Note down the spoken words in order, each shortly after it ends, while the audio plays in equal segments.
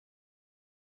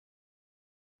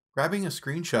Grabbing a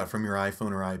screenshot from your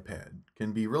iPhone or iPad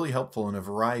can be really helpful in a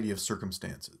variety of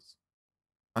circumstances.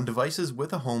 On devices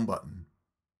with a home button,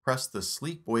 press the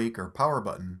sleep, wake, or power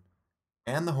button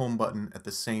and the home button at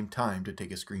the same time to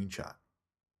take a screenshot.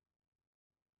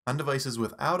 On devices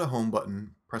without a home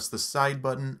button, press the side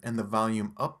button and the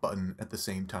volume up button at the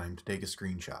same time to take a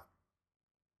screenshot.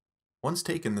 Once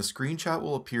taken, the screenshot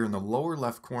will appear in the lower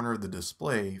left corner of the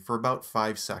display for about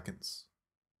 5 seconds.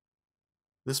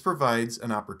 This provides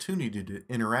an opportunity to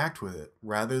interact with it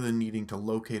rather than needing to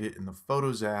locate it in the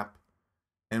Photos app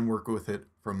and work with it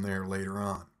from there later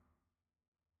on.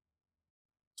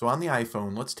 So on the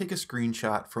iPhone, let's take a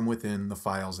screenshot from within the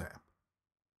Files app.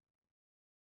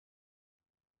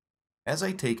 As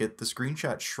I take it, the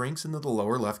screenshot shrinks into the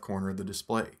lower left corner of the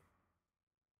display.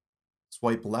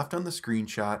 Swipe left on the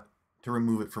screenshot to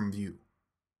remove it from view.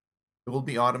 It will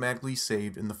be automatically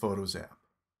saved in the Photos app.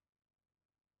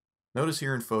 Notice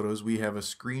here in Photos we have a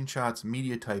Screenshots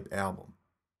Media Type album.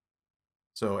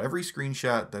 So every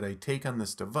screenshot that I take on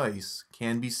this device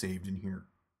can be saved in here.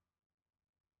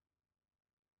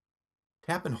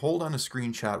 Tap and hold on a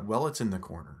screenshot while it's in the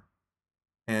corner,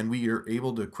 and we are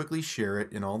able to quickly share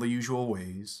it in all the usual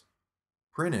ways,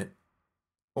 print it,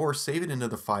 or save it into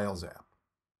the Files app.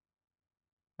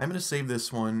 I'm going to save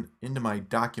this one into my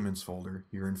Documents folder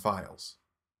here in Files.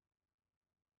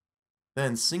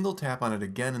 Then single tap on it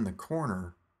again in the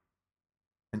corner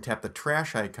and tap the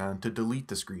trash icon to delete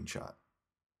the screenshot.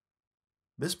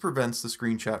 This prevents the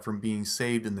screenshot from being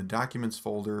saved in the Documents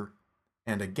folder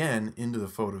and again into the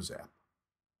Photos app.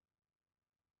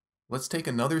 Let's take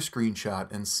another screenshot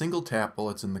and single tap while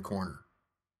it's in the corner.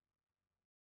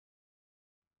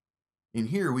 In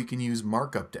here we can use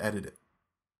markup to edit it.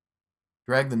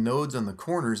 Drag the nodes on the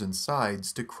corners and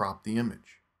sides to crop the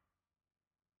image.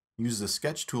 Use the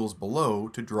sketch tools below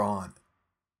to draw on it.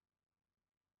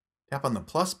 Tap on the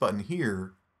plus button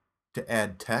here to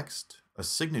add text, a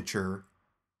signature,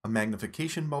 a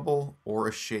magnification bubble, or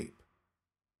a shape.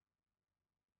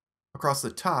 Across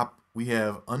the top, we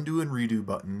have undo and redo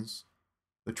buttons,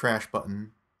 the trash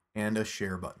button, and a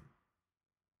share button.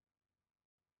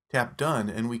 Tap done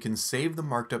and we can save the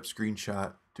marked up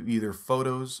screenshot to either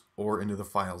Photos or into the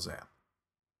Files app.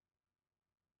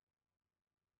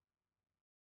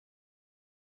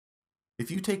 If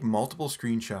you take multiple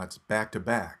screenshots back to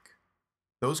back,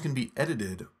 those can be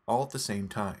edited all at the same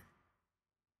time.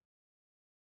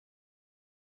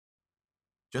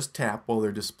 Just tap while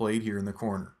they're displayed here in the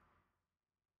corner.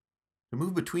 To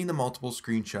move between the multiple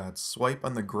screenshots, swipe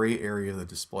on the gray area of the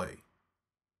display.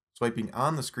 Swiping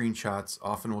on the screenshots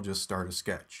often will just start a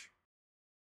sketch.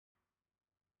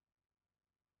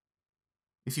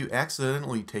 If you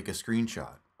accidentally take a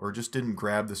screenshot or just didn't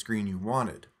grab the screen you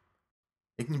wanted,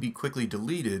 it can be quickly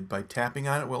deleted by tapping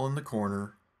on it while in the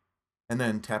corner and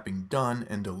then tapping Done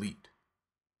and Delete.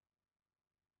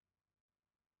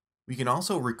 We can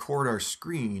also record our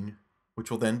screen,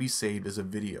 which will then be saved as a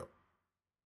video.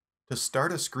 To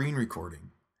start a screen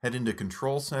recording, head into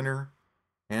Control Center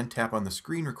and tap on the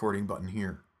screen recording button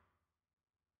here.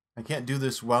 I can't do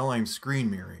this while I'm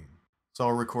screen mirroring, so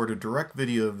I'll record a direct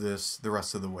video of this the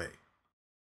rest of the way.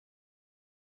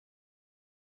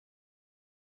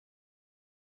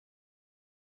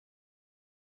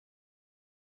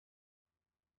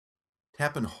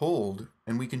 Tap and hold,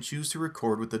 and we can choose to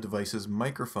record with the device's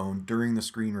microphone during the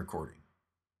screen recording.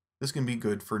 This can be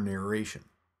good for narration.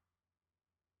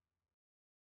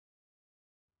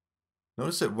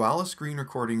 Notice that while a screen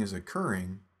recording is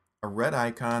occurring, a red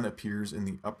icon appears in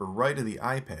the upper right of the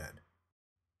iPad,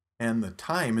 and the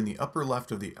time in the upper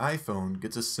left of the iPhone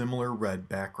gets a similar red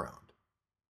background.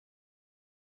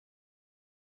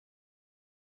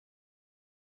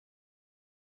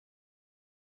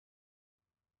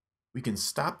 We can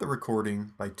stop the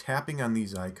recording by tapping on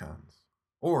these icons,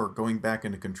 or going back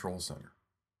into Control Center.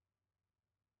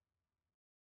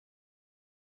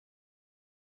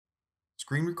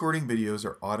 Screen recording videos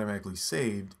are automatically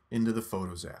saved into the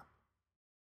Photos app.